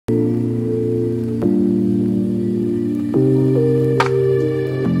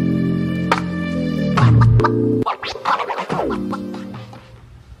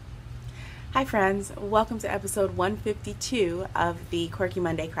friends, welcome to episode 152 of the Quirky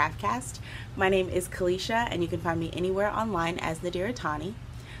Monday Craftcast. My name is Kalisha and you can find me anywhere online as Nadiratani.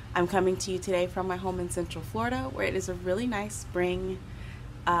 I'm coming to you today from my home in Central Florida where it is a really nice spring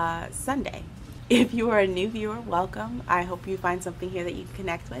Sunday. If you are a new viewer, welcome. I hope you find something here that you can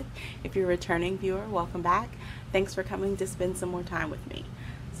connect with. If you're a returning viewer, welcome back. Thanks for coming to spend some more time with me.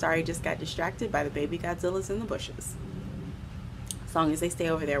 Sorry, just got distracted by the baby Godzillas in the bushes. As long as they stay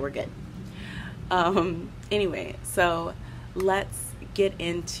over there, we're good. Anyway, so let's get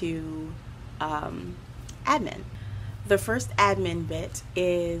into admin. The first admin bit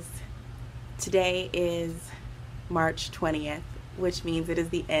is today is March 20th, which means it is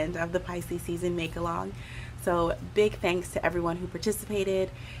the end of the Pisces season make-along. So big thanks to everyone who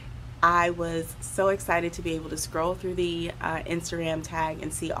participated. I was so excited to be able to scroll through the Instagram tag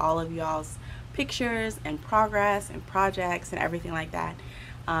and see all of y'all's pictures and progress and projects and everything like that.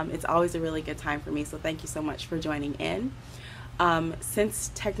 It's always a really good time for me, so thank you so much for joining in.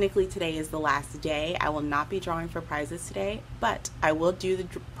 Since technically today is the last day, I will not be drawing for prizes today, but I will do the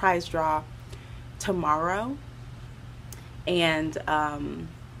prize draw tomorrow, and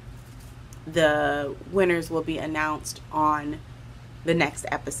the winners will be announced on the next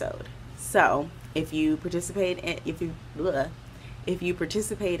episode. So if you participated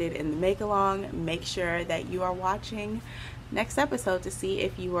in the make-along, make sure that you are watching next episode to see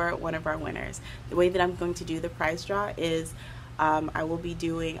if you were one of our winners. The way that I'm going to do the prize draw is I'll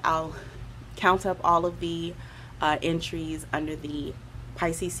count up all of the entries under the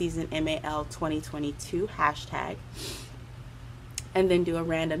Pisces season MAL 2022 hashtag and then do a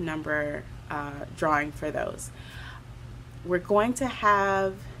random number drawing for those. We're going to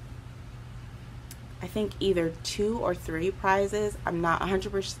have, I think, either 2 or 3 prizes. I'm not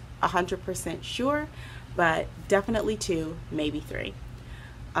 100% sure, but definitely 2, maybe 3.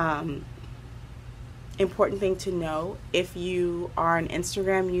 Important thing to know, if you are an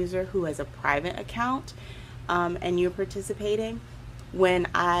Instagram user who has a private account and you're participating, when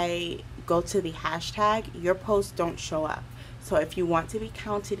I go to the hashtag, your posts don't show up. So if you want to be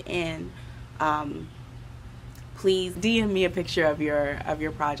counted in, please DM me a picture of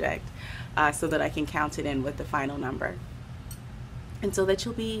your project so that I can count it in with the final number, and so that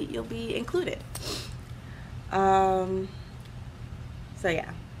you'll be included. So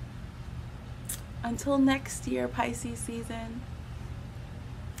yeah, until next year, Pisces season.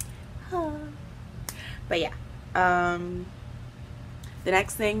 But yeah, the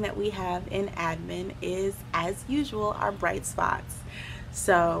next thing that we have in admin is, as usual, our bright spots.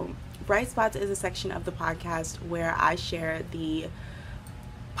 So bright spots is a section of the podcast where I share the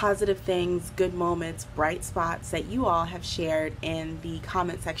positive things, good moments, bright spots that you all have shared in the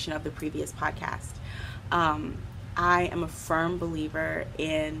comment section of the previous podcast. I am a firm believer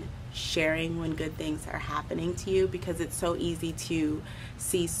in sharing when good things are happening to you, because it's so easy to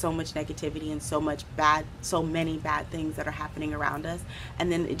see so much negativity and so many bad things that are happening around us,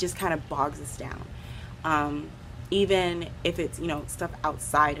 and then it just kind of bogs us down. Even if it's, stuff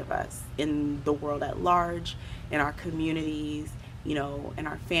outside of us, in the world at large, in our communities, in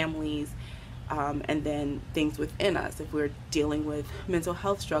our families, and then things within us, if we're dealing with mental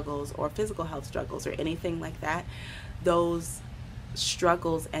health struggles or physical health struggles or anything like that, those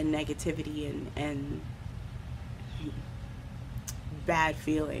struggles and negativity and bad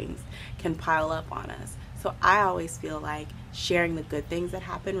feelings can pile up on us. So I always feel like sharing the good things that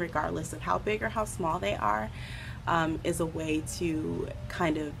happen, regardless of how big or how small they are, is a way to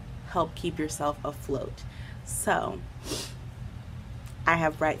kind of help keep yourself afloat. So I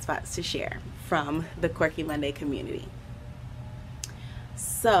have bright spots to share from the Quirky Monday community.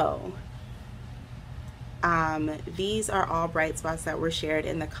 So these are all bright spots that were shared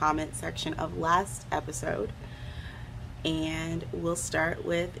in the comment section of last episode. And we'll start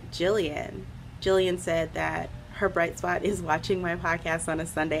with Jillian. Jillian said that her bright spot is watching my podcast on a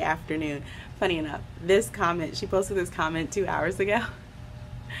Sunday afternoon. Funny enough, she posted this comment 2 hours ago.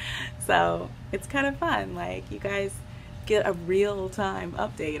 So it's kind of fun. Like, you guys get a real-time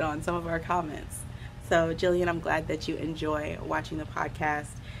update on some of our comments. So Jillian, I'm glad that you enjoy watching the podcast.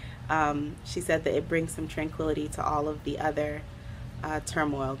 She said that it brings some tranquility to all of the other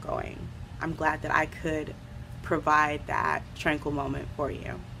turmoil going. I'm glad that I could provide that tranquil moment for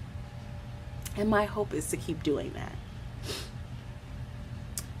you. And my hope is to keep doing that.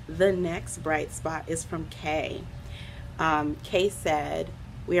 The next bright spot is from Kay. Kay said,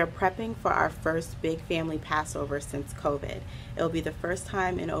 "We are prepping for our first big family Passover since COVID. It will be the first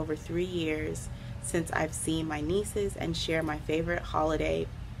time in over 3 years since I've seen my nieces and share my favorite holiday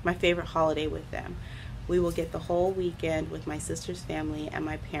with them. We will get the whole weekend with my sister's family and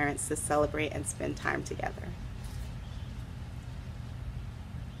my parents to celebrate and spend time together.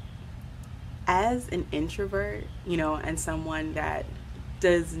 As an introvert, you know, and someone that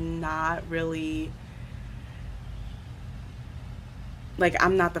does not really, like,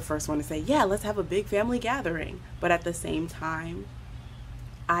 I'm not the first one to say, yeah, let's have a big family gathering. But at the same time,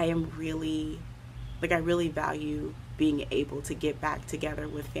 I am really, like, I really value being able to get back together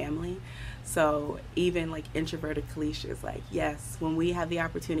with family. So even like introverted cliches, like, yes, when we have the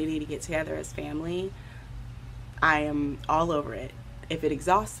opportunity to get together as family, I am all over it. If it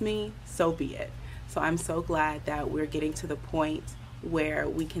exhausts me, so be it. So I'm so glad that we're getting to the point where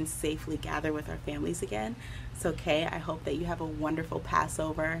we can safely gather with our families again. So Kay, I hope that you have a wonderful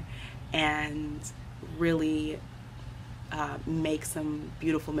Passover and really make some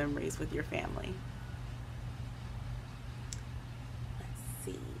beautiful memories with your family.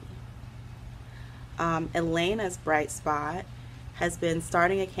 Elena's bright spot has been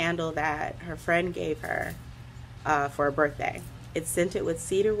starting a candle that her friend gave her for her birthday. It's scented with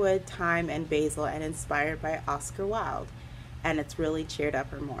cedarwood, thyme, and basil, and inspired by Oscar Wilde, and it's really cheered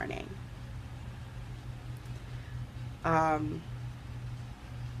up her morning.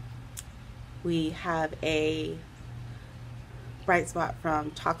 We have a bright spot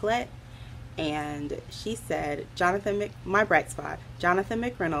from Chocolate, and she said, my bright spot, Jonathan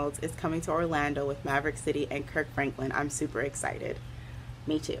McReynolds is coming to Orlando with Maverick City and Kirk Franklin. I'm super excited.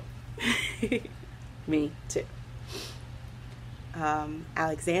 Me too. Me too.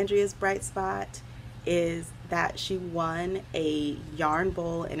 Alexandria's bright spot is that she won a yarn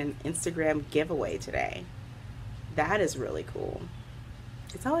bowl in an Instagram giveaway today. That is really cool.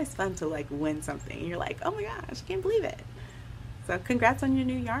 It's always fun to like win something. You're like, oh my gosh, I can't believe it. So congrats on your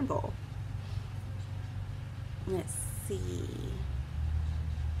new yarn bowl. Let's see.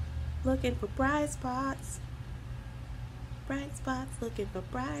 Looking for bright spots. Bright spots, looking for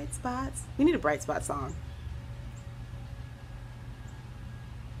bright spots. We need a bright spot song.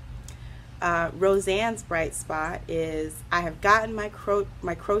 Roseanne's bright spot is, I have gotten my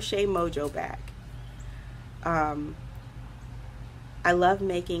crochet mojo back. I love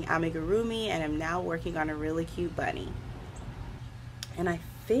making amigurumi and am now working on a really cute bunny. And I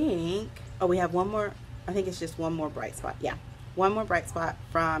think, oh, we have one more. I think it's just one more bright spot. Yeah, one more bright spot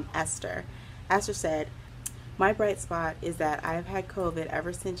from Esther. Esther said, my bright spot is that I have had COVID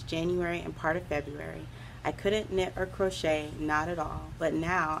ever since January and part of February. I couldn't knit or crochet, not at all, but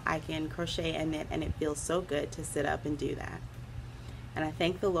now I can crochet and knit, and it feels so good to sit up and do that. And I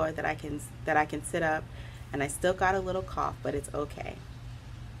thank the Lord that I can sit up, and I still got a little cough, but it's okay.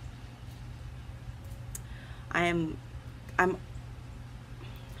 I'm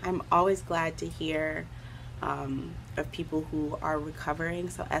always glad to hear of people who are recovering.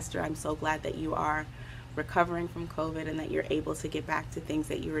 So Esther, I'm so glad that you are recovering from COVID and that you're able to get back to things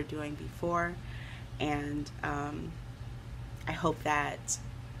that you were doing before. And I hope that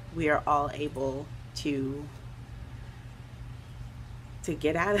we are all able to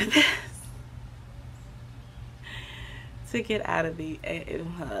get out of this. To get out of the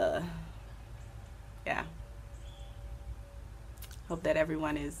yeah. Hope that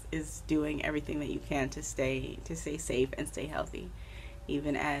everyone is doing everything that you can to stay safe and stay healthy,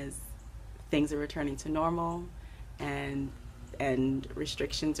 even as things are returning to normal and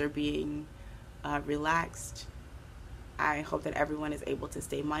restrictions are being relaxed. I hope that everyone is able to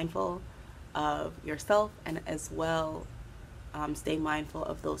stay mindful of yourself and as well stay mindful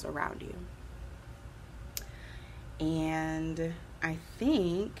of those around you. And I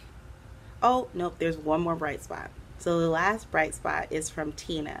think, oh nope, there's one more bright spot. So the last bright spot is from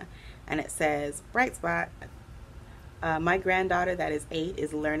Tina, and it says, bright spot, my granddaughter that is 8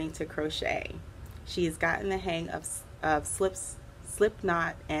 is learning to crochet. She has gotten the hang of slip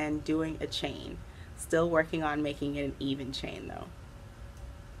knot and doing a chain. Still working on making it an even chain though.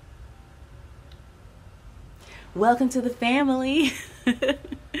 Welcome to the family.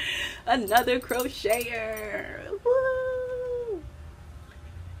 Another crocheter. Woo!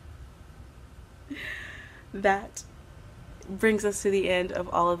 That brings us to the end of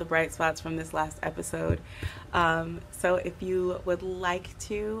all of the bright spots from this last episode. So if you would like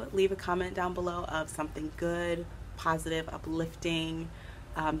to leave a comment down below of something good, positive, uplifting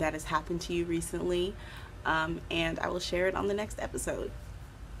that has happened to you recently, and I will share it on the next episode.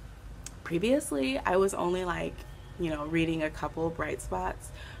 Previously, I was only like, reading a couple bright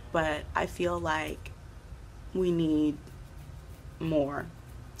spots, but I feel like we need more.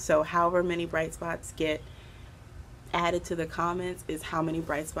 So however many bright spots get added to the comments is how many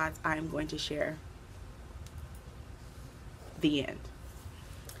bright spots I am going to share. The end.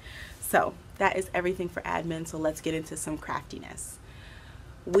 So that is everything for admin, so let's get into some craftiness.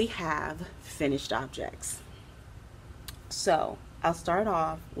 We have finished objects. So I'll start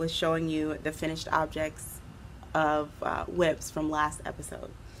off with showing you the finished objects of whips from last episode.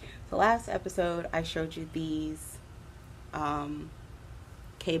 So last episode I showed you these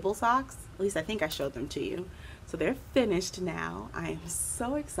cable socks. At least I think I showed them to you. So they're finished now. I am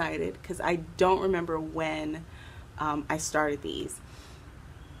so excited because I don't remember when I started these.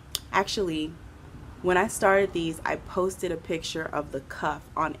 Actually, when I started these, I posted a picture of the cuff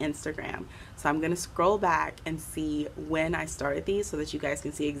on Instagram. So I'm going to scroll back and see when I started these so that you guys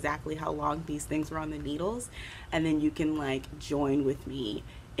can see exactly how long these things were on the needles. And then you can like join with me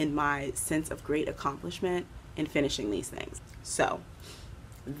in my sense of great accomplishment in finishing these things. So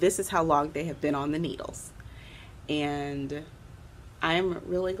this is how long they have been on the needles. And I'm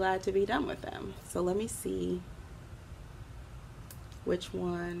really glad to be done with them. So let me see which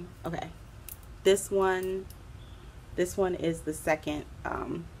one. Okay. This one is the second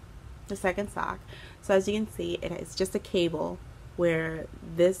sock. So as you can see, it's just a cable where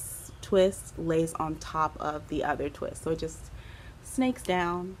this twist lays on top of the other twist. So it just snakes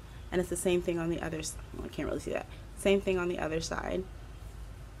down, and it's the same thing on the other side. Well, I can't really see that. Same thing on the other side.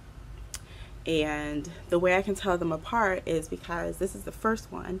 And the way I can tell them apart is because this is the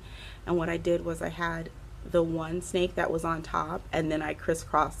first one, and what I did was I had the one snake that was on top, and then I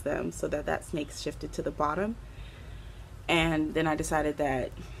crisscrossed them so that that snake shifted to the bottom. And then I decided that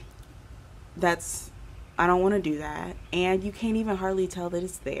I don't want to do that, and you can't even hardly tell that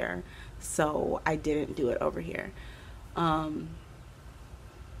it's there, so I didn't do it over here.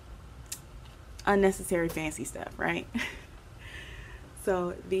 Unnecessary fancy stuff, right?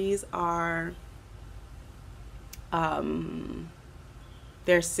 So these are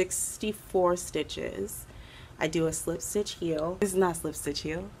there's 64 stitches. I do a slip stitch heel. This is not slip stitch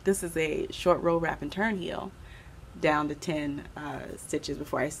heel. This is a short row wrap and turn heel, down to 10 stitches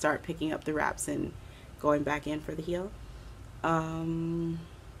before I start picking up the wraps and going back in for the heel.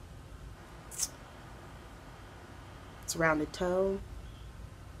 It's rounded toe.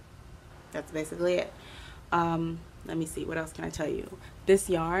 That's basically it. Let me see, what else can I tell you? This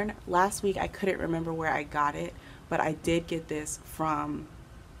yarn, last week I couldn't remember where I got it, but I did get this from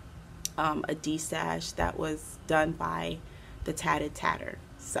a D-stash that was done by the Tatted Tatter.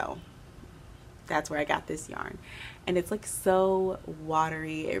 So that's where I got this yarn. And it's like so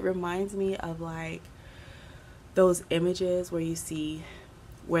watery. It reminds me of like those images where you see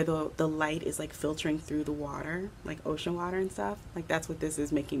where the light is like filtering through the water, like ocean water and stuff. Like that's what this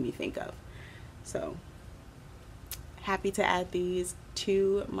is making me think of. So happy to add these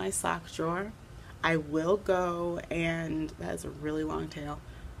to my sock drawer. I will go and, that is a really long tail,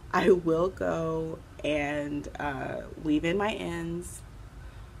 I will go and weave in my ends,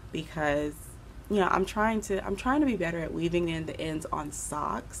 because you know I'm trying to be better at weaving in the ends on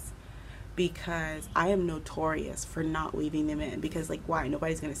socks, because I am notorious for not weaving them in, because like why,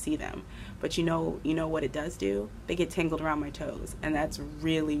 nobody's gonna see them, but you know what it does do, they get tangled around my toes, and that's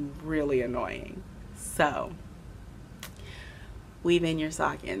really annoying. So weave in your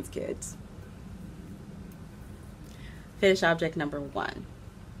sock ends, kids. Finished object number 1.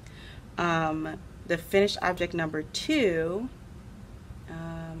 The finished object number 2,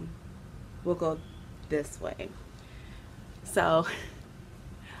 we'll go this way. So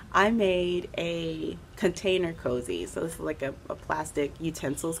I made a container cozy. So this is like a plastic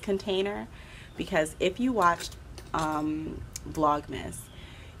utensils container, because if you watched Vlogmas,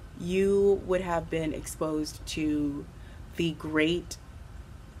 you would have been exposed to the great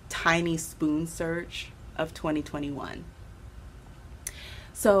tiny spoon search of 2021.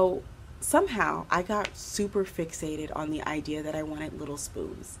 So somehow I got super fixated on the idea that I wanted little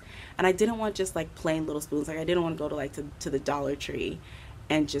spoons, and I didn't want just like plain little spoons. Like I didn't want to go to like to the Dollar Tree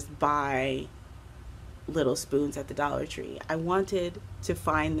and just buy little spoons at the Dollar Tree. I wanted to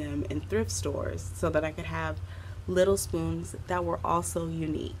find them in thrift stores so that I could have little spoons that were also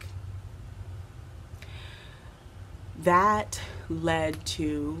unique. That led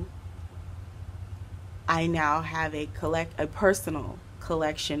to I now have a personal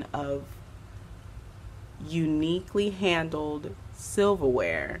collection of uniquely handled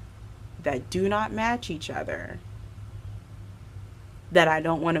silverware that do not match each other, that I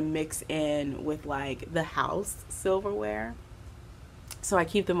don't want to mix in with like the house silverware. So I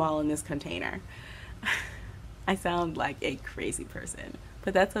keep them all in this container. I sound like a crazy person,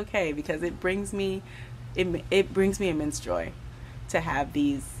 but that's okay, because it brings me immense joy to have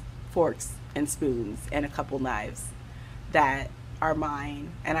these forks and spoons and a couple knives that are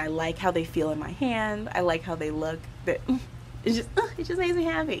mine, and I like how they feel in my hand. I like how they look. It just makes me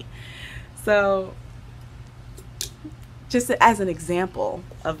happy. So just as an example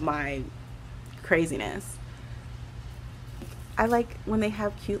of my craziness, I like when they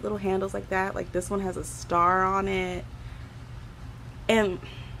have cute little handles like that. Like this one has a star on it. And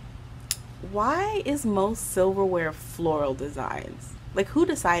why is most silverware floral designs? Like, who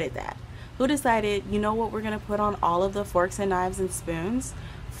decided that? Who decided, you know what we're going to put on all of the forks and knives and spoons?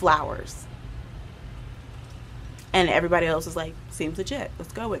 Flowers. And everybody else is like, seems legit.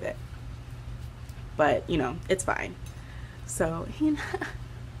 Let's go with it. But, you know, it's fine. So, you know,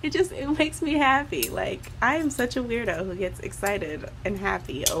 it makes me happy. Like, I am such a weirdo who gets excited and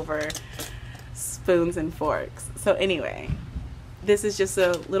happy over spoons and forks. So anyway, this is just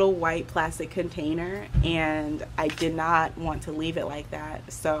a little white plastic container, and I did not want to leave it like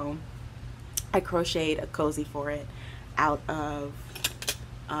that. So I crocheted a cozy for it out of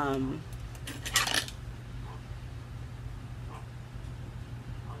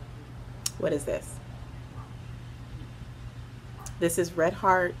what is this? This is Red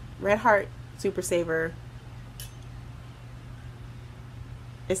Heart Super Saver.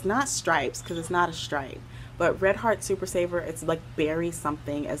 It's not stripes because it's not a stripe, but Red Heart Super Saver, it's like berry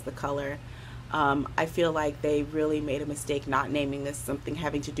something as the color. I feel like they really made a mistake not naming this something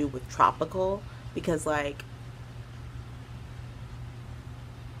having to do with tropical, because like,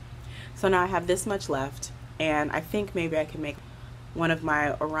 so now I have this much left, and I think maybe I can make one of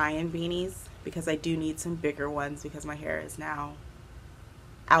my Orion beanies, because I do need some bigger ones because my hair is now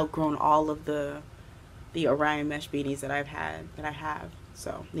outgrown all of the Orion mesh beanies that I have,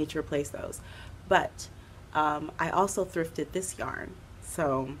 so need to replace those. But I also thrifted this yarn.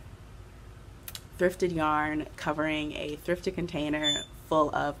 So thrifted yarn covering a thrifted container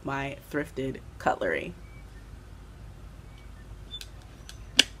full of my thrifted cutlery.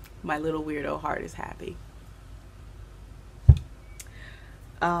 My little weirdo heart is happy.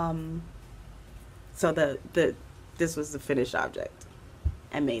 So this was the finished object.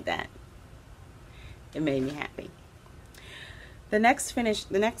 I made that. It made me happy. The next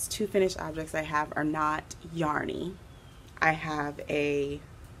two finished objects I have are not yarny. I have a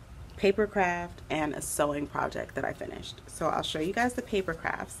paper craft and a sewing project that I finished. So I'll show you guys the paper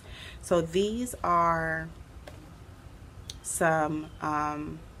crafts. So these are some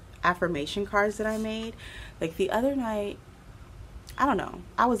affirmation cards that I made. Like the other night, I don't know,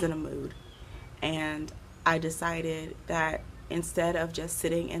 I was in a mood, and I decided that instead of just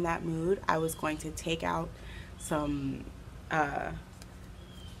sitting in that mood, I was going to take out some what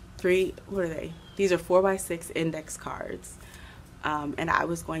are they? These are 4x6 index cards, and I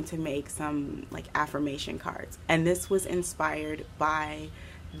was going to make some like affirmation cards. And this was inspired by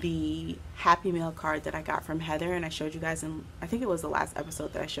the Happy Mail card that I got from Heather, and I showed you guys in, I think it was the last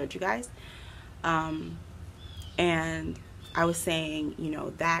episode that I showed you guys. And I was saying, you know,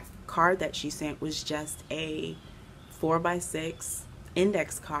 that card that she sent was just a 4x6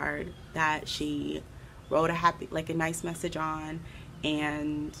 index card that she wrote a nice message on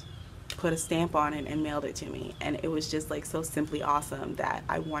and put a stamp on it and mailed it to me. And it was just like so simply awesome that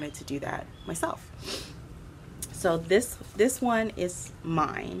I wanted to do that myself. So this one is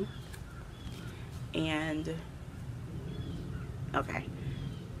mine. And okay,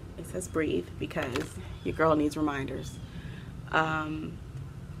 it says breathe because your girl needs reminders.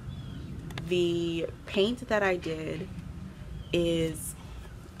 The paint that I did is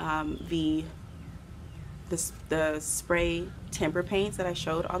the spray timber paints that I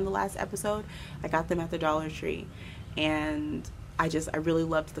showed on the last episode. I got them at the Dollar Tree, and I really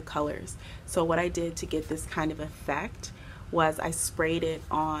loved the colors. So what I did to get this kind of effect was I sprayed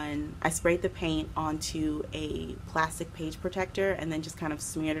the paint onto a plastic page protector and then just kind of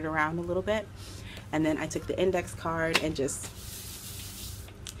smeared it around a little bit. And then I took the index card and it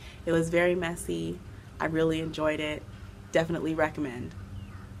was very messy. I really enjoyed it. Definitely recommend.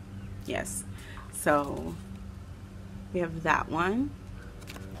 Yes. So we have that one.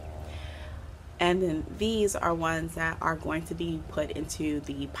 And then these are ones that are going to be put into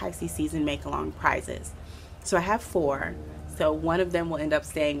the Pisces season make-along prizes. So I have 4. So one of them will end up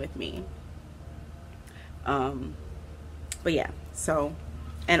staying with me. But yeah, so,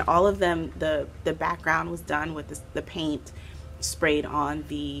 and all of them, the background was done with the paint sprayed on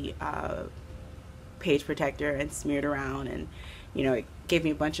the page protector and smeared around, and you know, it gave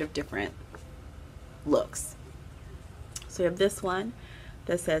me a bunch of different looks. So we have this one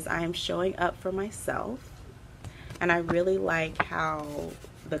that says I am showing up for myself, and I really like how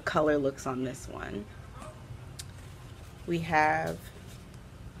the color looks on this one. We have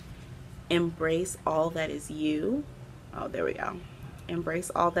embrace all that is you. Oh, there we go.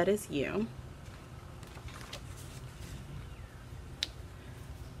 Embrace all that is you.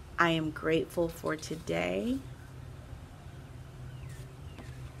 I am grateful for today.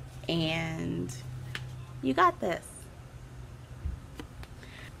 And you got this.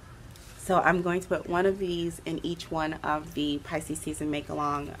 So I'm going to put one of these in each one of the Pisces season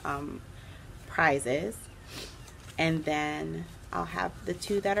make-along prizes, and then I'll have the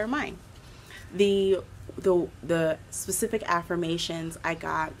two that are mine. The specific affirmations I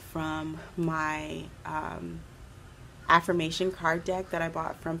got from my affirmation card deck that I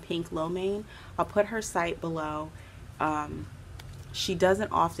bought from Pink Lomain. I'll put her site below. She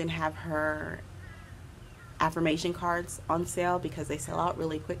doesn't often have her affirmation cards on sale because they sell out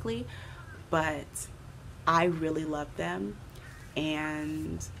really quickly, but I really love them,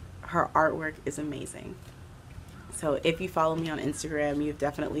 and her artwork is amazing. So if you follow me on Instagram, you've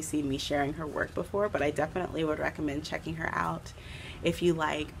definitely seen me sharing her work before, but I definitely would recommend checking her out if you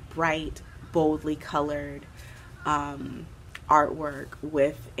like bright, boldly colored artwork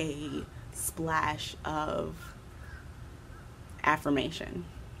with a splash of affirmation.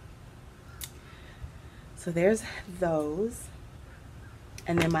 So there's those.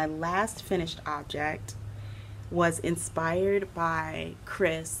 And then my last finished object was inspired by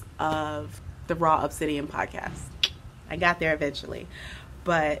Kris of the Raw Obsidian podcast. I got there eventually,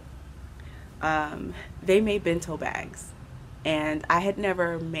 but they made bento bags, and I had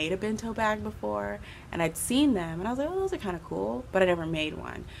never made a bento bag before, and I'd seen them and I was like, oh, those are kind of cool, but I never made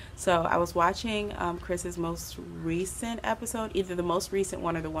one. So I was watching Kris's most recent episode, either the most recent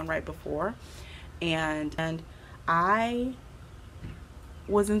one or the one right before, and I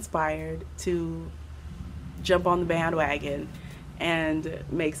was inspired to jump on the bandwagon and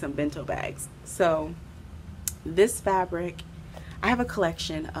make some bento bags. So this fabric, I have a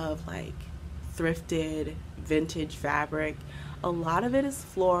collection of like thrifted vintage fabric. A lot of it is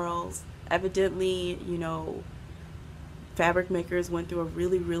florals. Evidently, you know, fabric makers went through a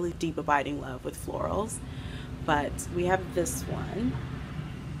really deep abiding love with florals. But we have this one,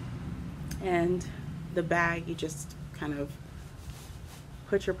 and the bag, you just kind of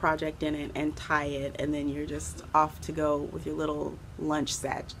put your project in it and tie it, and then you're just off to go with your little lunch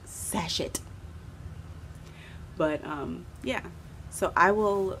sachet. But yeah, so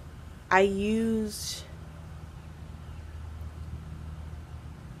I used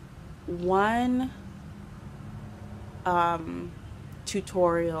one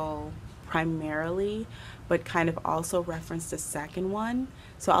tutorial primarily, but kind of also referenced a second one.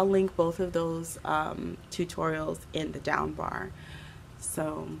 So I'll link both of those tutorials in the down bar.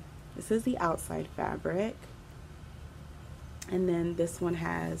 So this is the outside fabric, and then this one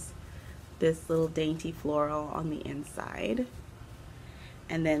has this little dainty floral on the inside,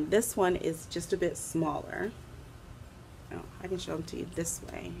 and then this one is just a bit smaller. Oh, I can show them to you this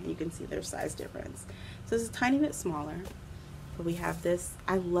way. You can see their size difference. So it's a tiny bit smaller, but we have this.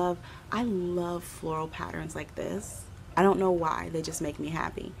 I love floral patterns like this. I don't know why, they just make me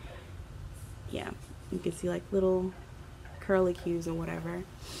happy. Yeah, you can see like little curly cues or whatever.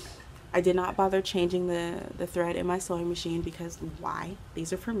 I did not bother changing the thread in my sewing machine because why?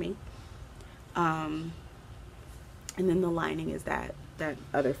 These are for me. And then the lining is that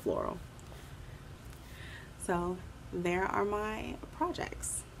other floral. So there are my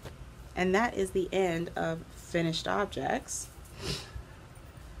projects, and that is the end of finished objects,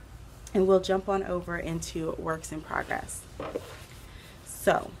 and we'll jump on over into works in progress.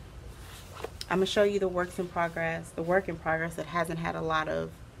 So I'm gonna show you the work in progress that hasn't had a lot of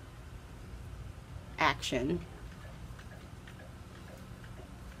action.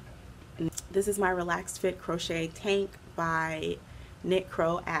 This is my Relaxed Fit Crochet Tank by Knit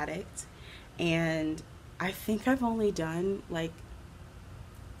Crow Addict, and I think I've only done like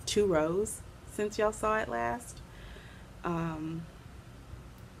 2 rows since y'all saw it last.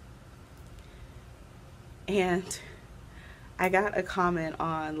 And I got a comment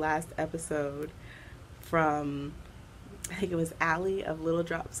on last episode from, I think it was Allie of Little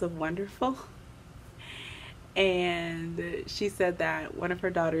Drops of Wonderful. And she said that one of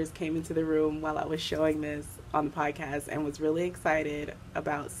her daughters came into the room while I was showing this on the podcast and was really excited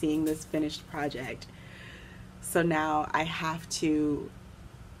about seeing this finished project. So now I have to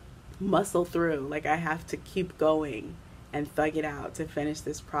muscle through, like I have to keep going and thug it out to finish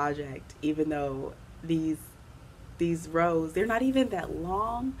this project, even though these rows, they're not even that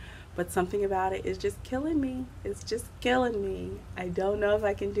long, but something about it is just killing me. It's just killing me. I don't know if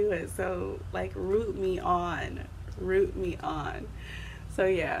I can do it. So like root me on. So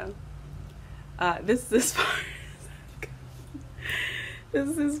yeah, this is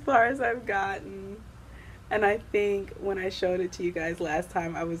as far as I've gotten. And I think when I showed it to you guys last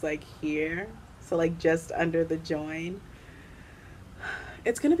time, I was like here, so like just under the join.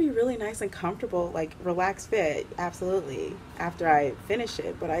 It's gonna be really nice and comfortable, like relaxed fit, absolutely, after I finish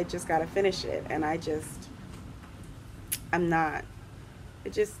it. But I just gotta finish it, and I'm not.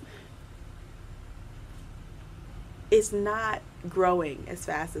 It just, it's not growing as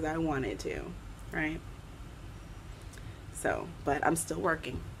fast as I want it to, right? So, but I'm still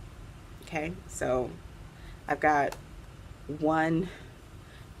working. Okay, so I've got one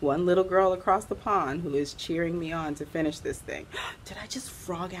little girl across the pond who is cheering me on to finish this thing. Did I just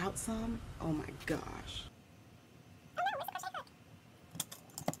frog out some? Oh my gosh.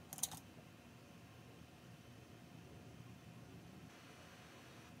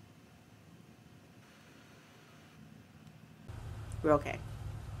 We're okay.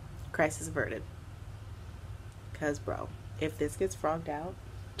 Crisis averted. Because, bro, if this gets frogged out,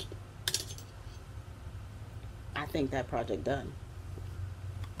 I think that project done.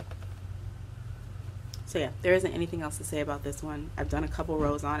 So yeah, there isn't anything else to say about this one. I've done a couple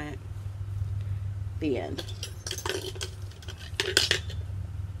rows on it. The end.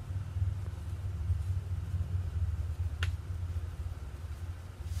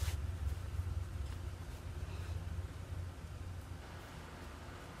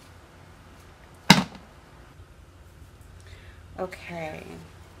 Okay,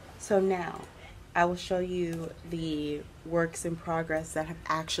 so now I will show you the works in progress that have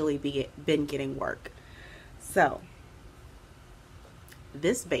actually been getting work. So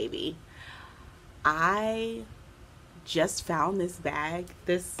this baby, I just found this bag.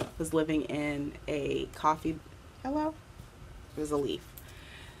 This was living in a coffee, hello? It was a leaf.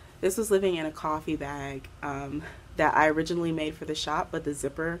 This was living in a coffee bag that I originally made for the shop, but the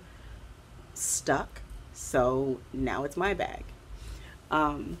zipper stuck. So now it's my bag.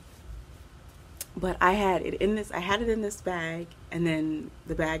 But I had it in this bag, and then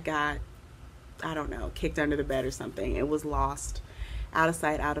the bag got, I don't know, kicked under the bed or something. It was lost, out of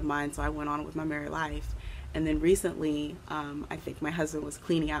sight, out of mind. So I went on with my merry life. And then recently, I think my husband was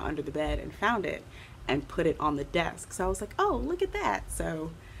cleaning out under the bed and found it and put it on the desk. So I was like, oh, look at that.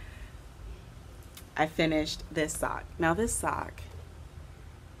 So I finished this sock. Now this sock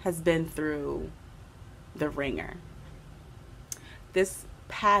has been through the ringer. This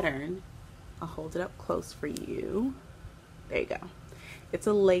pattern, I'll hold it up close for you. There you go. It's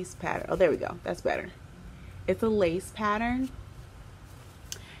a lace pattern. Oh, there we go. That's better. It's a lace pattern.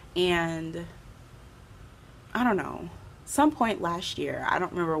 And I don't know, some point last year, I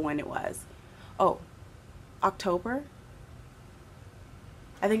don't remember when it was. Oh, October?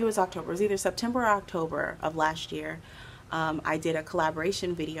 I think it was October. It was either September or October of last year. I did a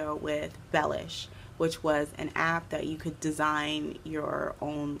collaboration video with Bellish, which was an app that you could design your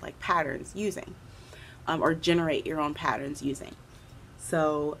own like patterns using, or generate your own patterns using.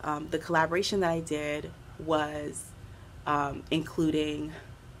 So the collaboration that I did was including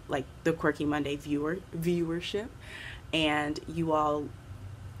like the Quirky Monday viewership, and you all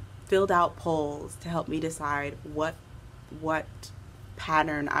filled out polls to help me decide what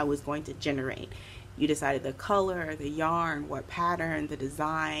pattern I was going to generate. You decided the color, the yarn, what pattern, the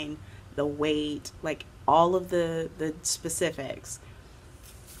design, the weight, like all of the specifics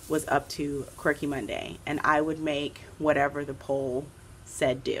was up to Quirky Monday, and I would make whatever the poll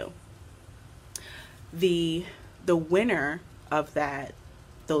said do. The winner of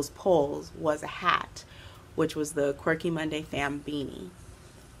those polls was a hat, which was the Quirky Monday fam beanie.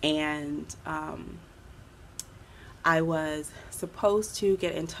 And I was supposed to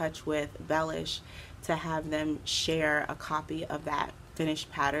get in touch with Bellish to have them share a copy of that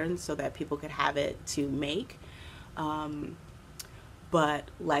finished pattern so that people could have it to make. But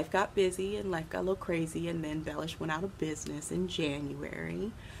life got busy and life got a little crazy, and then Bellish went out of business in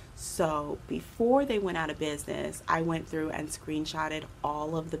January. So before they went out of business, I went through and screenshotted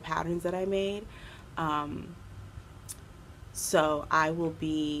all of the patterns that I made. So I will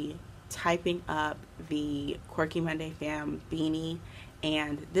be typing up the Quirky Monday fam beanie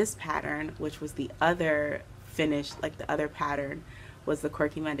and this pattern, which was the other finished, like the other pattern was the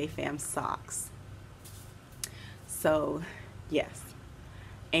Quirky Monday fam socks. So yes.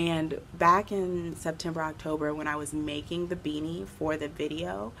 And back in September, October, when I was making the beanie for the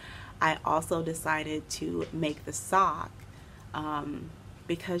video, I also decided to make the sock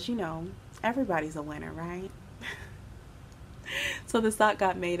because, you know, everybody's a winner, right? So the sock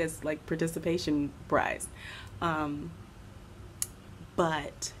got made as like participation prize.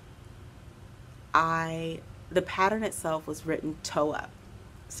 But the pattern itself was written toe up.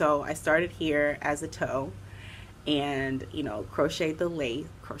 So I started here as a toe, and you know, crochet the lace,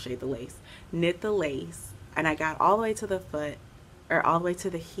 knit the lace, and I got all the way to the foot, or all the way to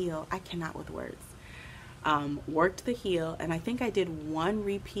the heel. I cannot with words. worked the heel, and I think I did one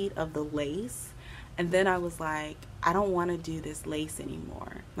repeat of the lace, and then I was like, I don't want to do this lace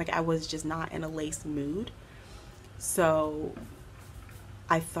anymore. Like, I was just not in a lace mood. So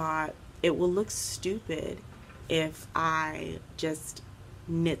I thought it will look stupid if I just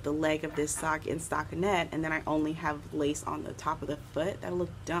knit the leg of this sock in stockinette and then I only have lace on the top of the foot. That'll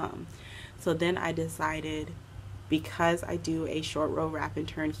look dumb. So then I decided, because I do a short row wrap and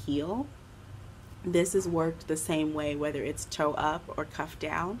turn heel, this is worked the same way whether it's toe up or cuff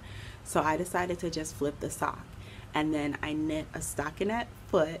down. So I decided to just flip the sock, and then I knit a stockinette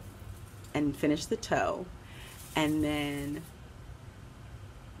foot and finish the toe, and then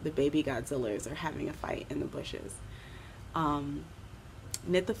the baby Godzillas are having a fight in the bushes.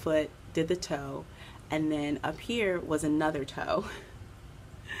 Knit the foot, did the toe, and then up here was another toe.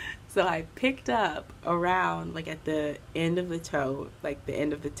 So I picked up around, like at the end of the toe, like the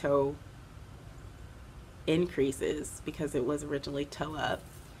end of the toe increases, because it was originally toe up,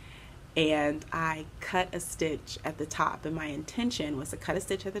 and I cut a stitch at the top, and my intention was to cut a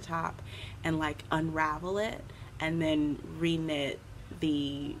stitch at the top and like unravel it and then re-knit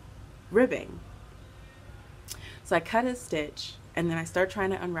the ribbing. So I cut a stitch and then I started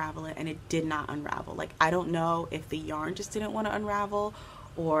trying to unravel it, and it did not unravel. Like, I don't know if the yarn just didn't want to unravel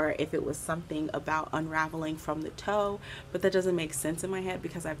or if it was something about unraveling from the toe, but that doesn't make sense in my head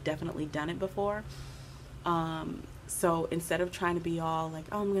because I've definitely done it before. So instead of trying to be all like,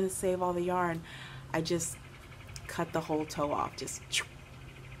 oh, I'm gonna save all the yarn, I just cut the whole toe off. Just,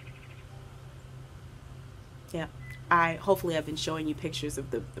 yeah. Hopefully I've been showing you pictures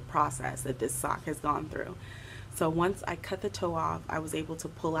of the process that this sock has gone through. So once I cut the toe off, I was able to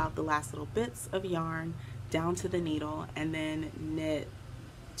pull out the last little bits of yarn down to the needle and then knit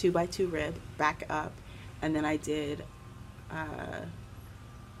 2x2 rib back up, and then I did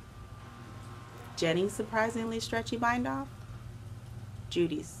Jenny's surprisingly stretchy bind off.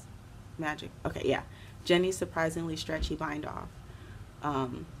 Judy's magic. Okay, yeah. Jenny's surprisingly stretchy bind off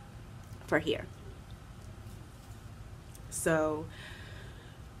for here. So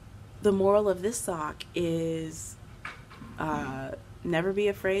the moral of this sock is never be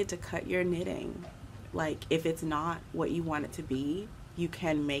afraid to cut your knitting. Like, if it's not what you want it to be, you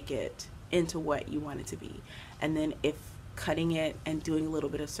can make it into what you want it to be. And then if cutting it and doing a little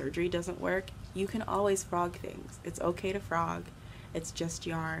bit of surgery doesn't work, you can always frog things. It's okay to frog. It's just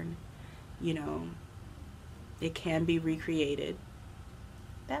yarn. You know, it can be recreated.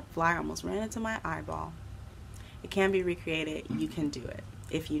 That fly almost ran into my eyeball. It can be recreated. You can do it.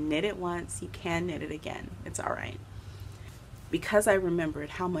 If you knit it once, you can knit it again. It's all right. Because I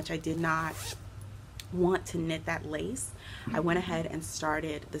remembered how much I did not want to knit that lace, I went ahead and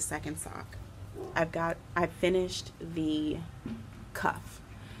started the second sock. I finished the cuff.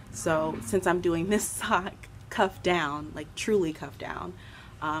 So since I'm doing this sock cuff down, like truly cuff down,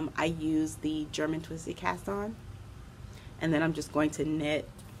 I use the German twisted cast on, and then I'm just going to knit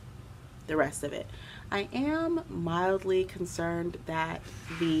the rest of it. I am mildly concerned that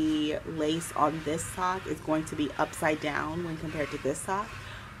the lace on this sock is going to be upside down when compared to this sock,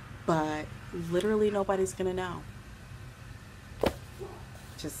 but literally nobody's gonna know.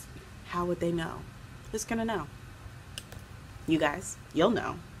 Just, how would they know? Who's gonna know? You guys, you'll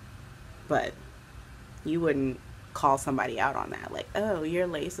know, but you wouldn't call somebody out on that, like, oh, your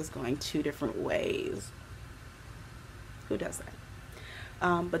lace is going 2 different ways. Who does that?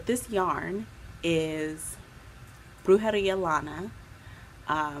 But this yarn is Brujeria Lana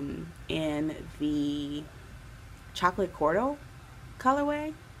in the chocolate cordo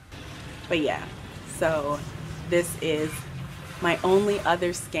colorway. But yeah, so this is my only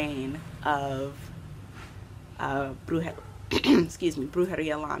other skein of Brujeria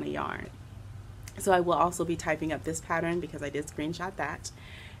Lana yarn. So I will also be typing up this pattern because I did screenshot that,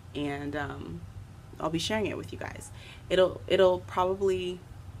 and I'll be sharing it with you guys. It'll probably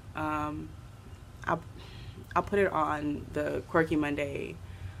I'll put it on the Quirky Monday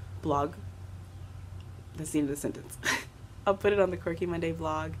blog. That's the end of the sentence. I'll put it on the Quirky Monday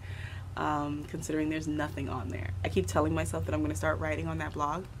blog, considering there's nothing on there. I keep telling myself that I'm going to start writing on that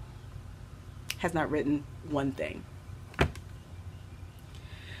blog. Has not written one thing.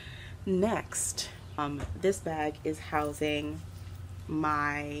 Next, this bag is housing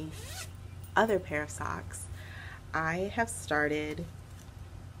my other pair of socks. I have started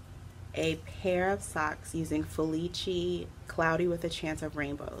a pair of socks using Felici Cloudy with a Chance of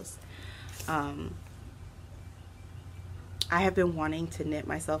Rainbows. I have been wanting to knit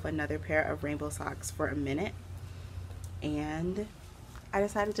myself another pair of rainbow socks for a minute, and I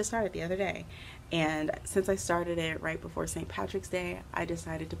decided to start it the other day. And since I started it right before St. Patrick's Day, I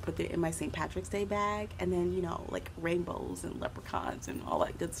decided to put it in my St. Patrick's Day bag, and then, you know, like rainbows and leprechauns and all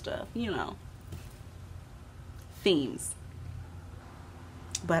that good stuff, you know, themes.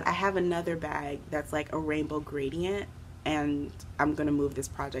 But I have another bag that's like a rainbow gradient, and I'm gonna move this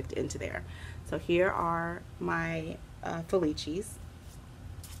project into there. So here are my Felicis,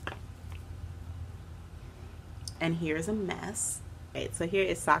 and here's a mess. Right, so here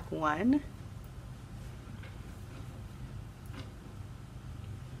is sock 1,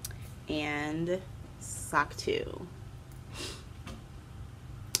 and sock 2.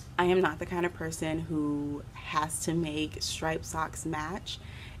 I am not the kind of person who has to make striped socks match.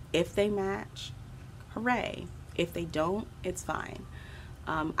 If they match, hooray. If they don't, it's fine.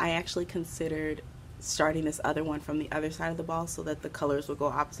 I actually considered starting this other one from the other side of the ball so that the colors would go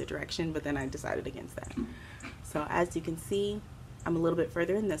opposite direction, but then I decided against that. So as you can see, I'm a little bit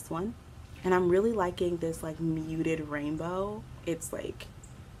further in this one, and I'm really liking this like muted rainbow. It's like,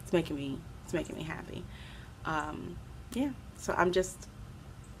 it's making me happy. Yeah, so I'm just,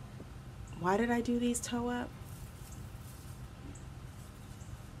 why did I do these toe up?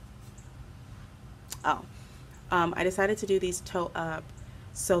 Oh, I decided to do these toe up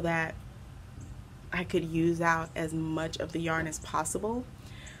so that I could use out as much of the yarn as possible.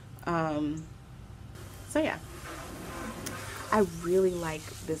 So yeah, I really like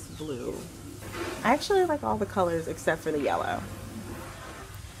this blue. I actually like all the colors except for the yellow.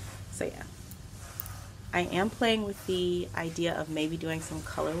 So yeah, I am playing with the idea of maybe doing some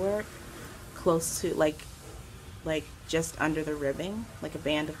color work close to like just under the ribbing, like a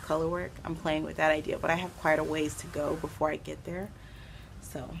band of color work. I'm playing with that idea, but I have quite a ways to go before I get there.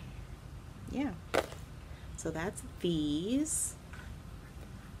 So yeah, so that's these,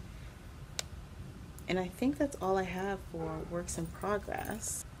 and I think that's all I have for works in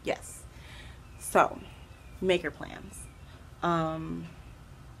progress. Yes, so maker plans. I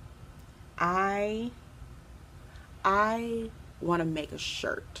want to make a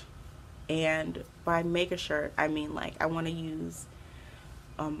shirt, and by make a shirt I mean like I want to use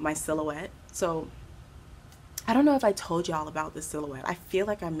my silhouette. So I don't know if I told y'all about this silhouette. I feel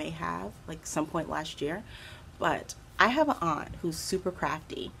like I may have, like some point last year, but I have an aunt who's super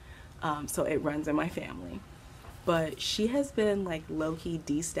crafty, so it runs in my family. But she has been like low-key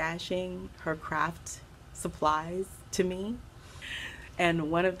de-stashing her craft supplies to me, and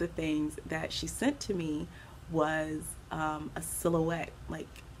one of the things that she sent to me was a silhouette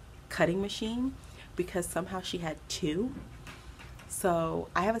like cutting machine, because somehow she had 2. So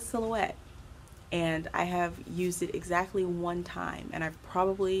I have a silhouette, and I have used it exactly 1 time, and I've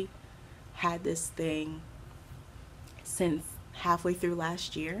probably had this thing since halfway through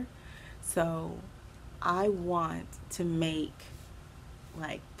last year. So I want to make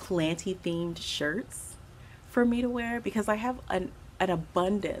like planty themed shirts for me to wear, because I have an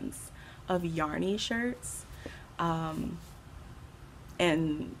abundance of yarny shirts, and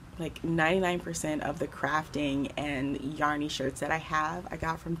like 99% of the crafting and yarny shirts that I have I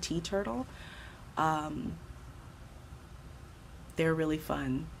got from Tea Turtle. They're a really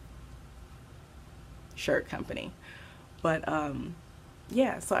fun shirt company. But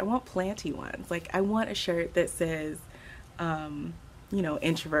yeah, so I want planty ones. Like I want a shirt that says you know,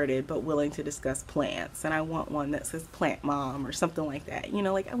 introverted but willing to discuss plants, and I want one that says plant mom or something like that. You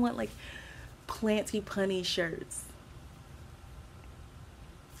know, like I want like planty punny shirts.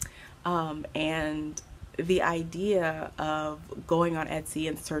 And the idea of going on Etsy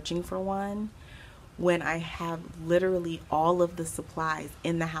and searching for one when I have literally all of the supplies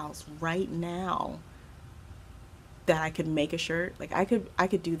in the house right now that I could make a shirt, like I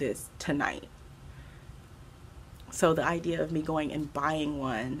could do this tonight. So the idea of me going and buying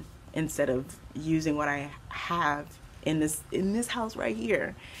one instead of using what I have in this house right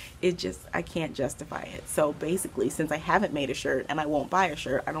here, it just, I can't justify it. So basically, since I haven't made a shirt and I won't buy a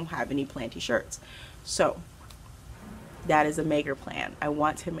shirt, I don't have any planty shirts. So that is a maker plan. I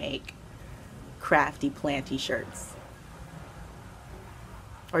want to make crafty planty shirts,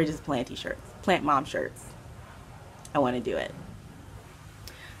 or just planty shirts, plant mom shirts. I want to do it.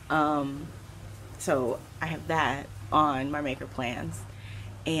 So I have that on my maker plans,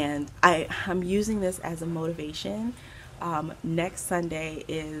 and I'm using this as a motivation. Next Sunday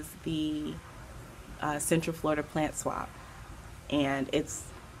is the Central Florida plant swap, and it's,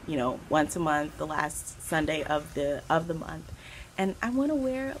 you know, once a month, the last Sunday of the month, and I want to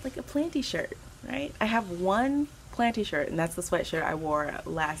wear like a planty shirt, right? I have one planty shirt, and that's the sweatshirt I wore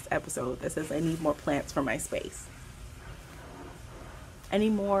last episode that says I need more plants for my space. I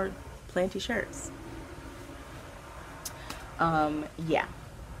need more planty shirts. Yeah.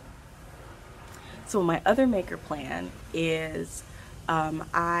 So my other maker plan is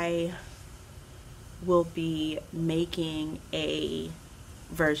I will be making a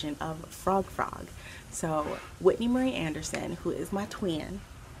version of Frog Frog. So Whitney Marie Anderson, who is my twin,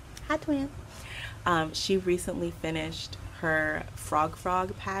 hi twin, she recently finished her Frog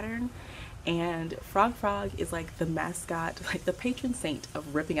Frog pattern, and Frog Frog is like the mascot, like the patron saint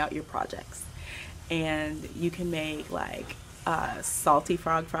of ripping out your projects. And you can make like a salty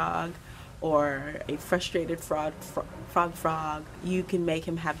frog frog or a frustrated frog. You can make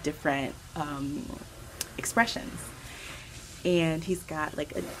him have different expressions. And he's got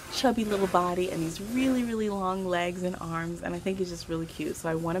like a chubby little body and these really, really long legs and arms, and I think he's just really cute. So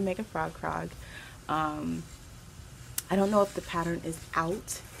I want to make a frog. I don't know if the pattern is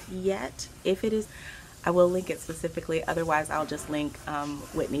out yet. If it is, I will link it specifically. Otherwise, I'll just link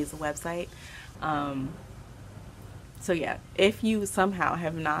Whitney's website. So yeah, if you somehow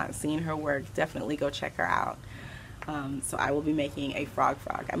have not seen her work, definitely go check her out. So I will be making a frog.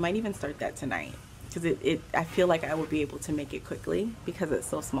 I might even start that tonight, because I feel like I will be able to make it quickly because it's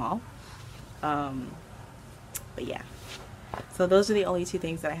so small. But yeah, so those are the only two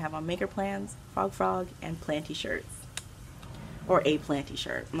things that I have on maker plans: frog and planty shirts, or a planty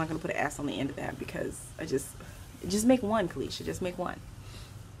shirt. I'm not gonna put an S on the end of that because just make one, Kalisha, just make one.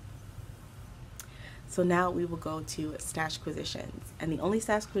 So now we will go to stash acquisitions, and the only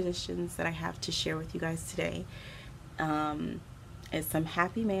stash acquisitions that I have to share with you guys today is some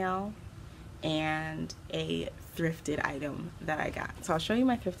Happy Mail and a thrifted item that I got. So I'll show you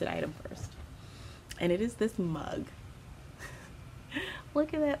my thrifted item first, and it is this mug.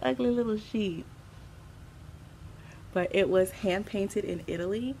 Look at that ugly little sheep. But it was hand painted in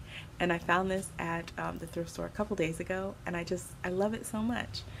Italy, and I found this at the thrift store a couple days ago, and I love it so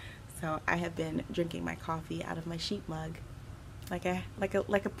much. So I have been drinking my coffee out of my sheep mug, like a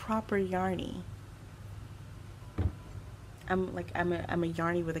proper yarny. I'm a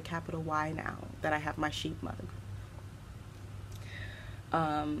yarny with a capital Y now that I have my sheep mug.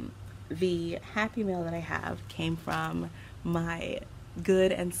 The Happy Mail that I have came from my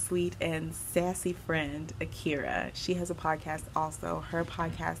good and sweet and sassy friend Akira. She has a podcast also. Her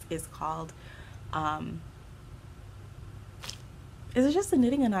podcast is called is it just a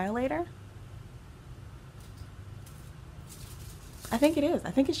Knitting Annihilator? I think it is.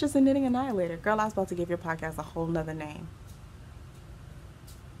 I think it's just a Knitting Annihilator. Girl, I was about to give your podcast a whole nother name.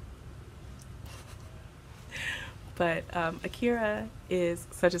 But Akira is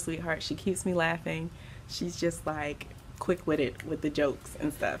such a sweetheart. She keeps me laughing. She's just like quick-witted with the jokes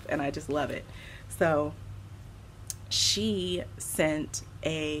and stuff, and I just love it. So she sent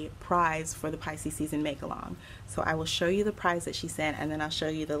a prize for the Pisces season make-along. So I will show you the prize that she sent, and then I'll show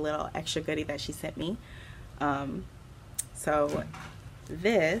you the little extra goodie that she sent me. So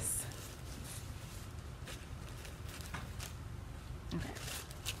this, okay,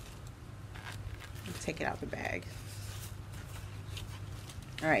 let's take it out the bag.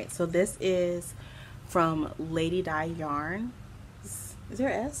 All right, so this is from Lady Dye Yarn. Is there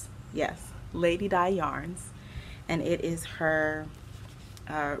an S? Yes, Lady Dye Yarns. And it is her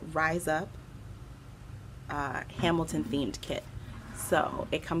Rise Up Hamilton themed kit. So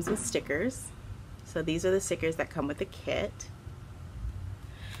it comes with stickers. So these are the stickers that come with the kit.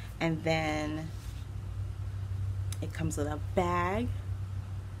 And then it comes with a bag.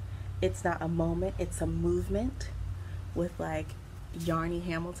 It's not a moment, it's a movement with like Yarny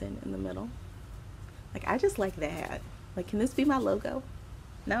Hamilton in the middle. Like, I just like that. Like, can this be my logo?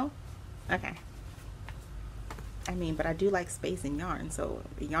 No? Okay. I mean, but I do like space and yarn, so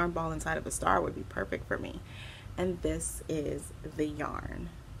a yarn ball inside of a star would be perfect for me. And this is the yarn.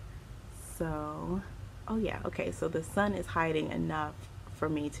 So, oh yeah, okay, so the sun is hiding enough for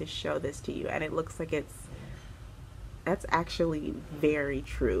me to show this to you, and it looks like that's actually very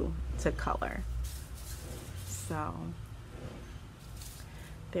true to color. So,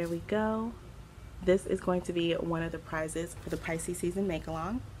 there we go. This is going to be one of the prizes for the Pisces season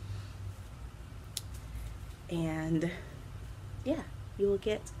make-along. And yeah, you will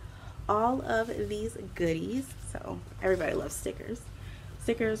get all of these goodies. So everybody loves stickers.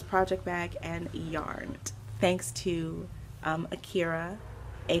 Stickers, project bag, and yarn. Thanks to Akira,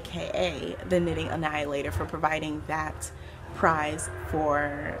 aka the Knitting Annihilator, for providing that prize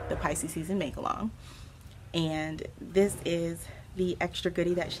for the Pisces season make-along. And this is the extra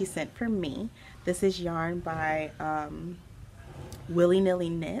goodie that she sent for me. This is yarn by Willy Nilly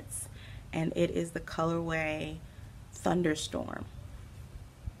Knits, and it is the colorway Thunderstorm.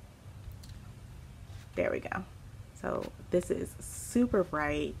 There we go. So this is super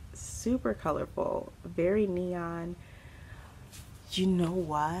bright, super colorful, very neon. You know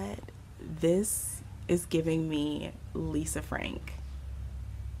what? This is giving me Lisa Frank.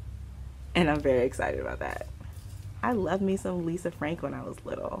 And I'm very excited about that. I loved me some Lisa Frank when I was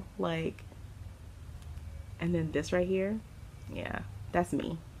little. Like, and then this right here. Yeah, that's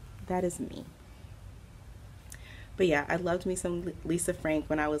me. That is me. But yeah, I loved me some Lisa Frank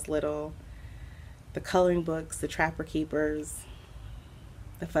when I was little. The coloring books, the Trapper Keepers,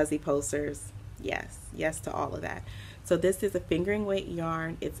 the fuzzy posters. Yes, yes to all of that. So this is a fingering weight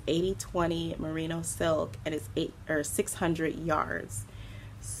yarn. It's 80/20 merino silk, and it's 600 yards.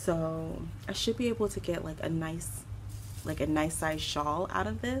 So I should be able to get like a nice size shawl out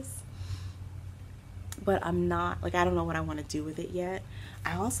of this. But I'm not, like, I don't know what I want to do with it yet.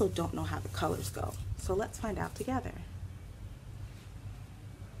 I also don't know how the colors go. So let's find out together.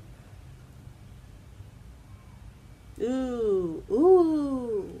 Ooh,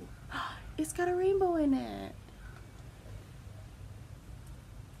 ooh. It's got a rainbow in it.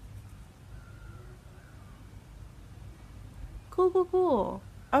 Cool, cool, cool.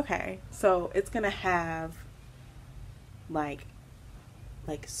 Okay, so it's gonna have like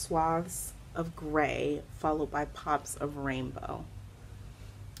swaths of gray followed by pops of rainbow.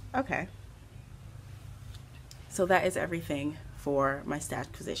 Okay. So that is everything for my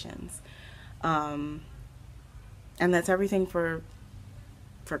stash positions. And that's everything for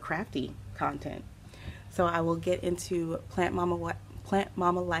crafty content. So I will get into plant mama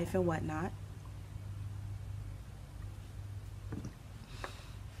life and whatnot.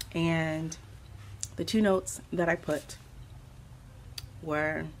 And the 2 notes that I put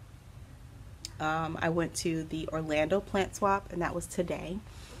were I went to the Orlando plant swap, and that was today.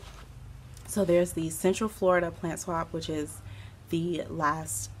 So there's the Central Florida plant swap, which is the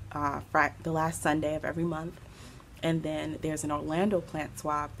last Sunday of every month. And then there's an Orlando plant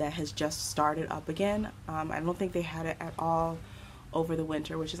swap that has just started up again. I don't think they had it at all over the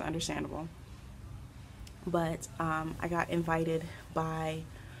winter, which is understandable. But I got invited by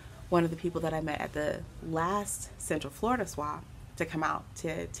one of the people that I met at the last Central Florida swap to come out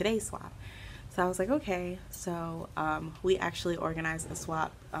to today's swap. So I was like, okay. So we actually organized a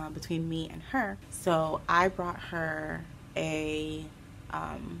swap between me and her. So I brought her a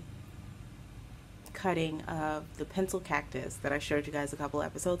cutting of the pencil cactus that I showed you guys a couple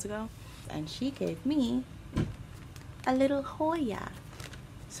episodes ago. And she gave me a little Hoya.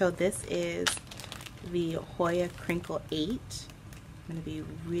 So this is the Hoya Crinkle 8. I'm going to be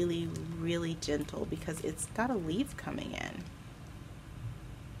really, really gentle because it's got a leaf coming in.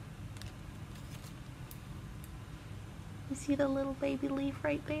 You see the little baby leaf